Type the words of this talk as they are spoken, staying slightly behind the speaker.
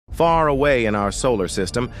Far away in our solar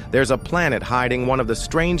system, there's a planet hiding one of the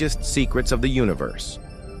strangest secrets of the universe.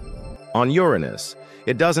 On Uranus,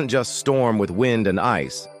 it doesn't just storm with wind and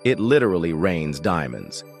ice, it literally rains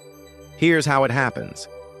diamonds. Here's how it happens.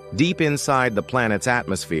 Deep inside the planet's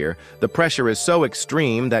atmosphere, the pressure is so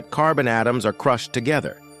extreme that carbon atoms are crushed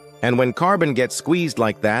together. And when carbon gets squeezed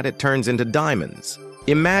like that, it turns into diamonds.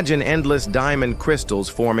 Imagine endless diamond crystals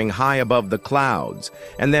forming high above the clouds,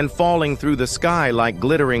 and then falling through the sky like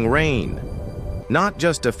glittering rain. Not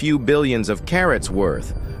just a few billions of carats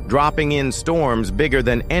worth, dropping in storms bigger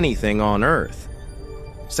than anything on Earth.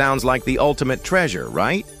 Sounds like the ultimate treasure,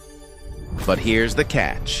 right? But here's the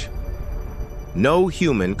catch. No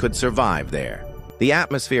human could survive there. The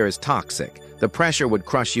atmosphere is toxic, the pressure would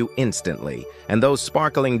crush you instantly, and those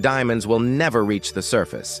sparkling diamonds will never reach the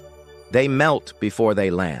surface. They melt before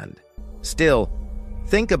they land. Still,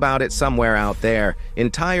 think about it somewhere out there.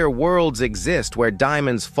 Entire worlds exist where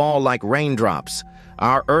diamonds fall like raindrops.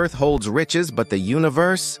 Our Earth holds riches, but the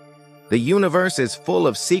universe? The universe is full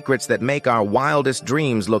of secrets that make our wildest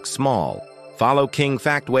dreams look small. Follow King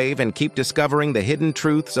Factwave and keep discovering the hidden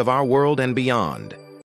truths of our world and beyond.